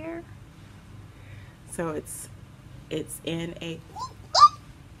right there? So it's in a...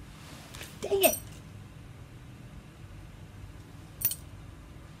 Dang it!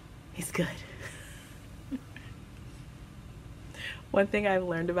 He's good. One thing I've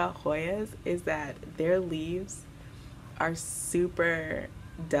learned about Hoyas is that their leaves are super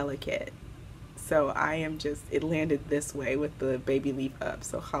delicate. So I am just, it landed this way with the baby leaf up,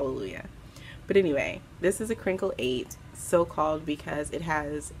 so hallelujah. But anyway, this is a Crinkle 8, so called because it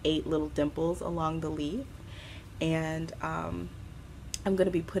has 8 little dimples along the leaf. And I'm going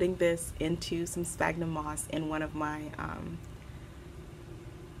to be putting this into some sphagnum moss in one of my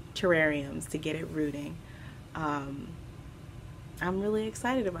terrariums to get it rooting. I'm really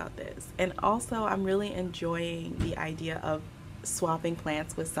excited about this. And also I'm really enjoying the idea of swapping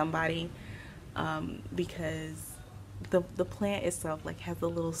plants with somebody because the plant itself like has a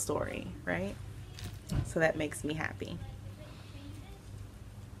little story, right? So that makes me happy.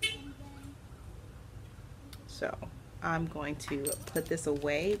 So I'm going to put this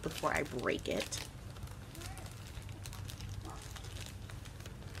away before I break it.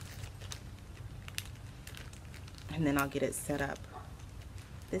 And then I'll get it set up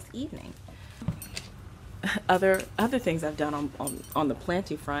this evening. Other things I've done on the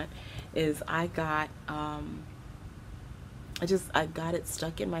planting front is I got I got it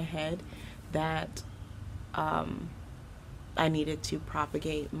stuck in my head that I needed to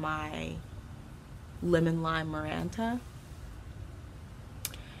propagate my lemon lime maranta,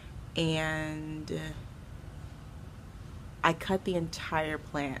 and I cut the entire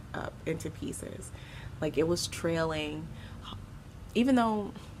plant up into pieces. Like it was trailing, even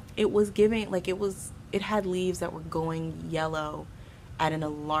though it was giving, like it had leaves that were going yellow at an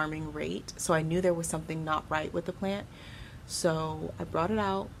alarming rate. So I knew there was something not right with the plant. So I brought it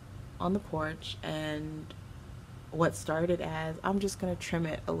out on the porch, and what started as, I'm just gonna trim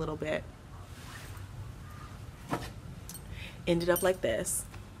it a little bit, ended up like this.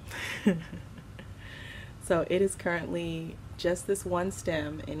 So it is currently just this one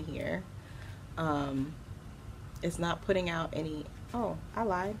stem in here. It's not putting out any Oh, I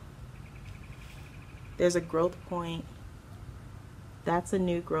lied. There's a growth point. That's a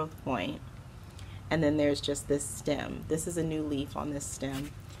new growth point. And then there's just this stem. This is a new leaf on this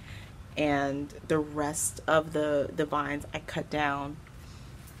stem. And the rest of the vines I cut down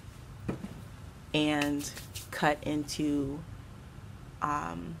and cut into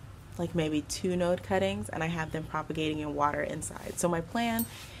like maybe 2 node cuttings, and I have them propagating in water inside. So my plan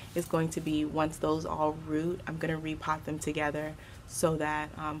is going to be, once those all root, I'm going to repot them together so that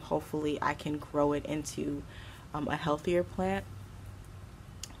hopefully I can grow it into a healthier plant,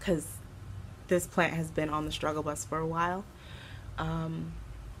 because this plant has been on the struggle bus for a while.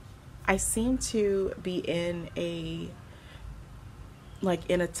 I seem to be in a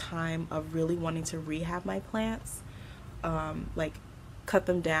time of really wanting to rehab my plants, like cut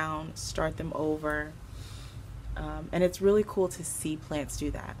them down, start them over, and it's really cool to see plants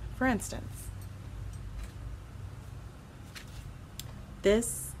do that. For instance,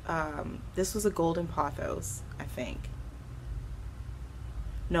 this was a golden pothos, I think.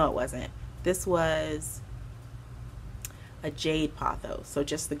 No, it wasn't. This was a jade pothos, so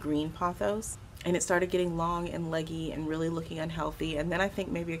just the green pothos. And it started getting long and leggy and really looking unhealthy. And then I think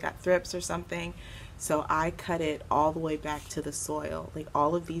maybe it got thrips or something. So I cut it all the way back to the soil. Like,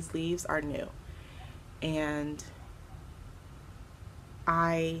 all of these leaves are new. And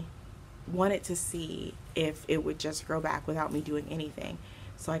I wanted to see if it would just grow back without me doing anything.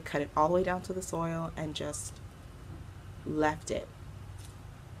 So I cut it all the way down to the soil and just left it.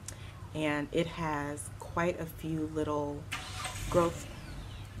 And it has quite a few little growth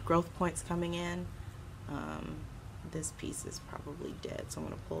points coming in. This piece is probably dead, so I'm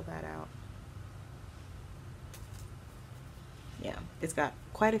going to pull that out. Yeah, it's got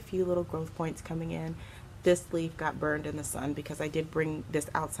quite a few little growth points coming in. This leaf got burned in the sun because I did bring this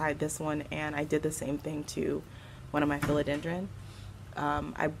outside, this one, and I did the same thing to one of my philodendron.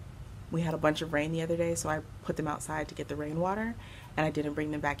 We had a bunch of rain the other day, so I put them outside to get the rainwater, and I didn't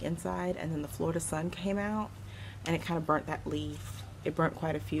bring them back inside, and then the Florida sun came out and it kind of burnt that leaf. It burnt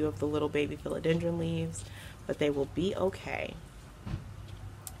quite a few of the little baby philodendron leaves, but they will be okay.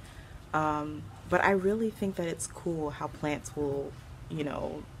 But I really think that it's cool how plants will, you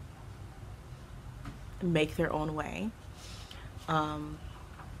know, make their own way. I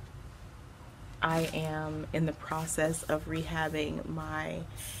am in the process of rehabbing my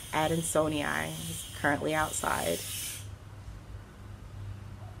Adansonii. It's currently outside.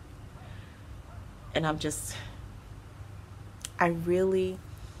 And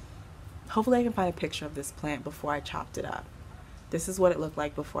hopefully I can find a picture of this plant before I chopped it up. This is what it looked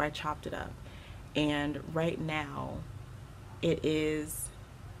like before I chopped it up. And right now, it is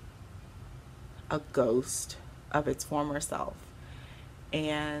a ghost of its former self.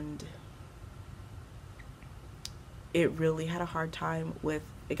 And it really had a hard time with,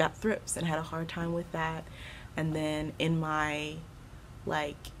 it got thrips and had a hard time with that. And then in my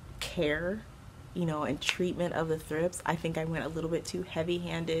care, you know, and treatment of the thrips, I think I went a little bit too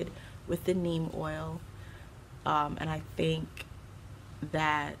heavy-handed with the neem oil. And I think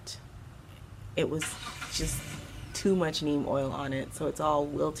that it was just too much neem oil on it, so it's all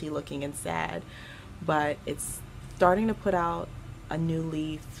wilty looking and sad. But it's starting to put out a new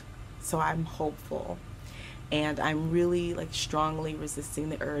leaf, so I'm hopeful. And I'm really strongly resisting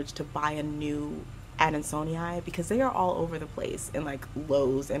the urge to buy a new Adansonii, because they are all over the place in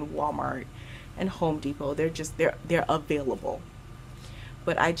Lowe's and Walmart and Home Depot. They're available.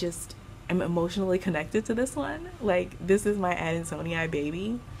 But I just am emotionally connected to this one. This is my Adansonii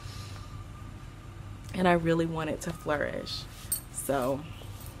baby, and I really want it to flourish. So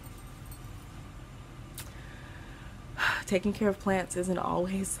taking care of plants isn't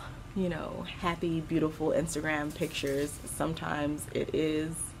always, you know, happy, beautiful Instagram pictures. Sometimes it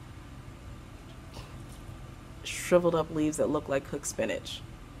is shriveled up leaves that look like cooked spinach,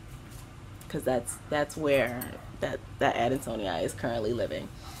 because that's where that Adansonii is currently living.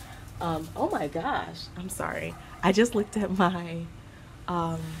 Oh my gosh, I'm sorry. I just looked at my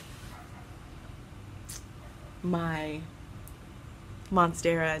my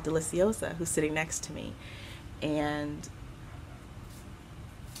Monstera deliciosa, who's sitting next to me, and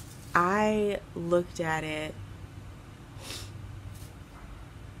I looked at it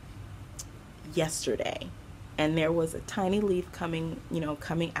yesterday, and there was a tiny leaf coming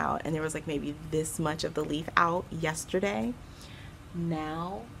out, and there was maybe this much of the leaf out yesterday.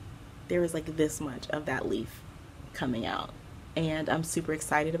 Now there is this much of that leaf coming out, and I'm super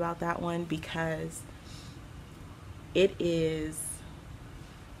excited about that one because it is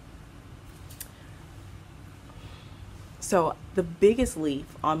So the biggest leaf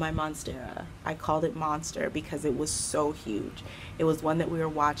on my Monstera, I called it Monster because it was so huge. It was one that we were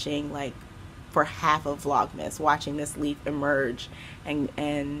watching like for half of Vlogmas, watching this leaf emerge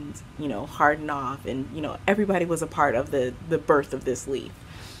and you know, harden off, and you know, everybody was a part of the birth of this leaf.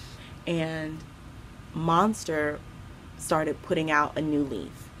 And Monster started putting out a new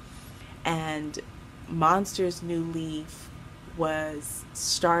leaf, and Monster's new leaf was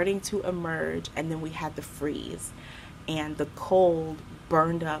starting to emerge, and then we had the freeze, and the cold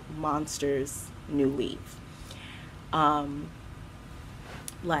burned up Monster's new leaf.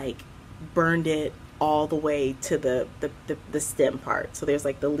 Like burned it all the way to the stem part. So there's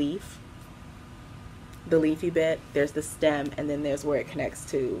like the leaf, the leafy bit, there's the stem, and then there's where it connects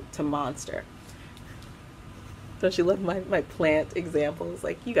to Monster. Don't you love my plant examples?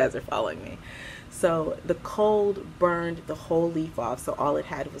 Like, you guys are following me. So the cold burned the whole leaf off, so all it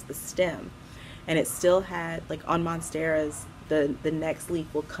had was the stem. And it still had, like on Monsteras, the next leaf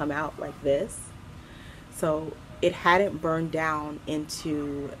will come out like this. So it hadn't burned down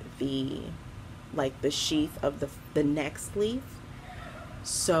into the sheath of the next leaf.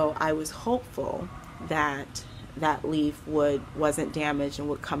 So I was hopeful that that leaf wasn't damaged and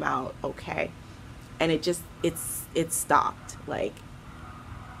would come out okay. And it stopped. Like,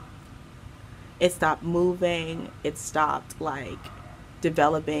 it stopped moving, it stopped like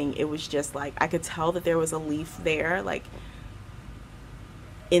developing. It was just like, I could tell that there was a leaf there, like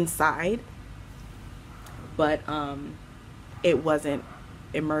inside, but it wasn't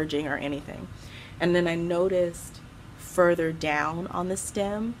emerging or anything. And then I noticed further down on the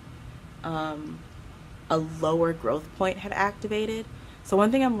stem, a lower growth point had activated. So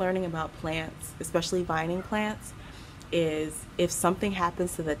one thing I'm learning about plants, especially vining plants, is if something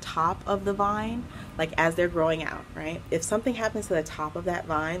happens to the top of the vine, like as they're growing out, right? If something happens to the top of that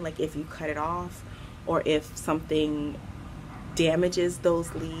vine, like if you cut it off, or if something damages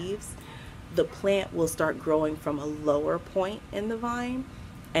those leaves, the plant will start growing from a lower point in the vine,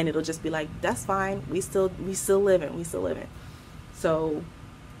 and it'll just be like, that's fine, we still living. So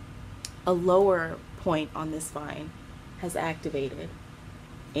a lower point on this vine has activated,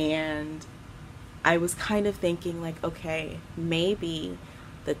 and I was kind of thinking like, okay, maybe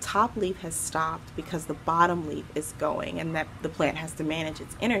the top leaf has stopped because the bottom leaf is going, and that the plant has to manage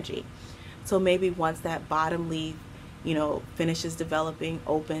its energy. So maybe once that bottom leaf, you know, finishes developing,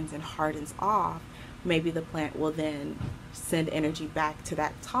 opens and hardens off, maybe the plant will then send energy back to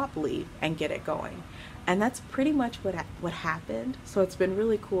that top leaf and get it going. And that's pretty much what happened. So it's been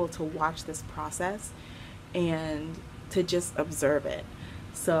really cool to watch this process and to just observe it.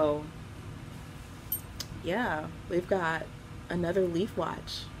 So yeah, we've got another leaf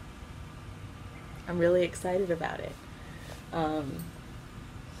watch. I'm really excited about it.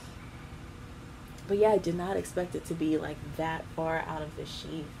 But yeah, I did not expect it to be like that far out of the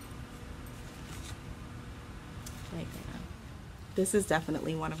sheath. Like, this is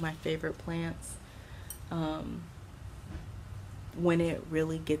definitely one of my favorite plants. When it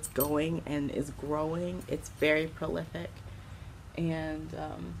really gets going and is growing, it's very prolific. And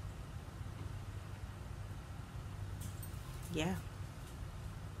yeah.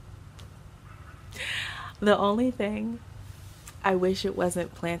 The only thing, I wish it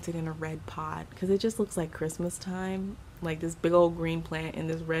wasn't planted in a red pot, because it just looks like Christmas time, like this big old green plant in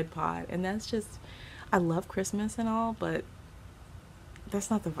this red pot. And that's just, I love Christmas and all, but that's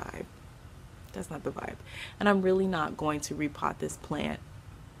not the vibe. That's not the vibe. And I'm really not going to repot this plant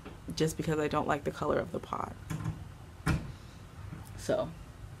just because I don't like the color of the pot. So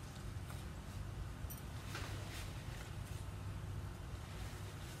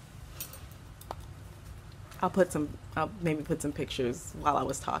I'll maybe put some pictures while I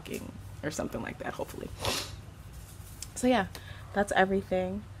was talking or something like that, hopefully. So yeah, that's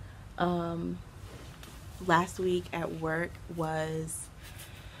everything. Last week at work was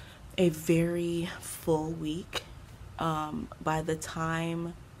a very full week. By the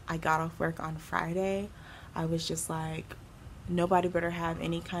time I got off work on Friday, I was just like, nobody better have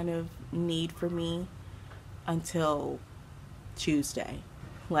any kind of need for me until Tuesday.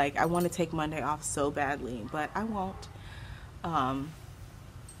 Like, I want to take Monday off so badly, but I won't. But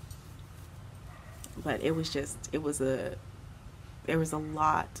it was just, there was a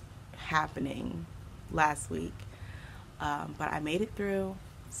lot happening last week. But I made it through.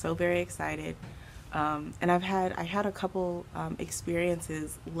 So very excited. And I had a couple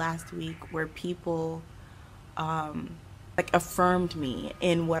experiences last week where people like affirmed me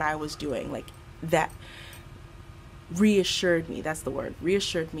in what I was doing, like that reassured me, that's the word,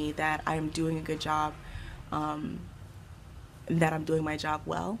 reassured me that I am doing a good job, that I'm doing my job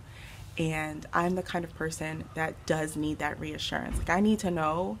well. And I'm the kind of person that does need that reassurance. Like, I need to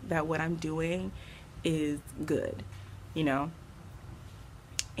know that what I'm doing is good, you know?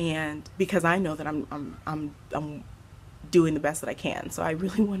 And because I know that I'm doing the best that I can. So I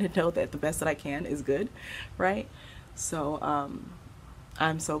really want to know that the best that I can is good, right? So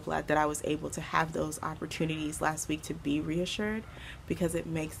I'm so glad that I was able to have those opportunities last week to be reassured, because it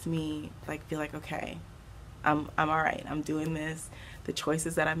makes me like feel like, okay, I'm all right. I'm doing this. The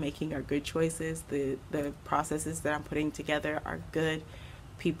choices that I'm making are good choices. The processes that I'm putting together are good.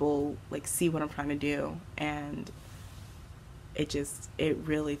 People like see what I'm trying to do, and it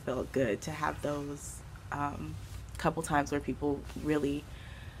really felt good to have those couple times where people really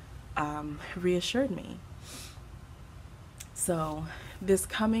reassured me. So this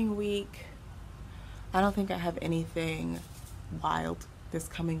coming week, I don't think I have anything wild this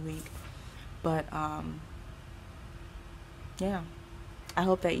coming week, but yeah, I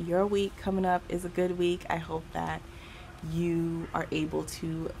hope that your week coming up is a good week. I hope that you are able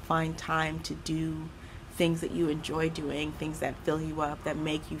to find time to do things that you enjoy doing, things that fill you up, that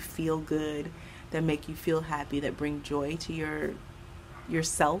make you feel good, that make you feel happy, that bring joy to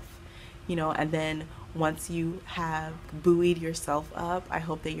yourself, you know. And then once you have buoyed yourself up, I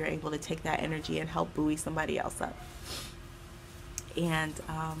hope that you're able to take that energy and help buoy somebody else up. And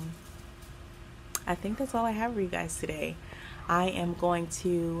I think that's all I have for you guys today. I am going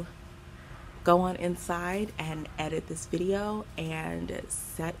to go on inside and edit this video and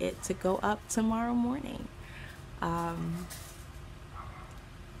set it to go up tomorrow morning.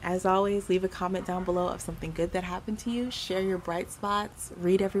 As always, leave a comment down below of something good that happened to you. Share your bright spots.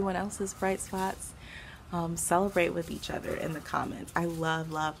 Read everyone else's bright spots. Celebrate with each other in the comments. I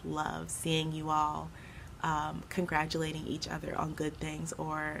love seeing you all congratulating each other on good things,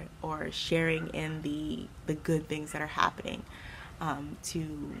 or sharing in the good things that are happening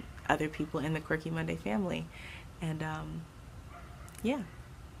to other people in the Quirky Monday family. And yeah,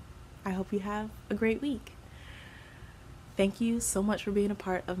 I hope you have a great week. Thank you so much for being a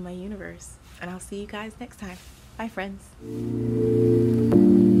part of my universe, and I'll see you guys next time. Bye, friends.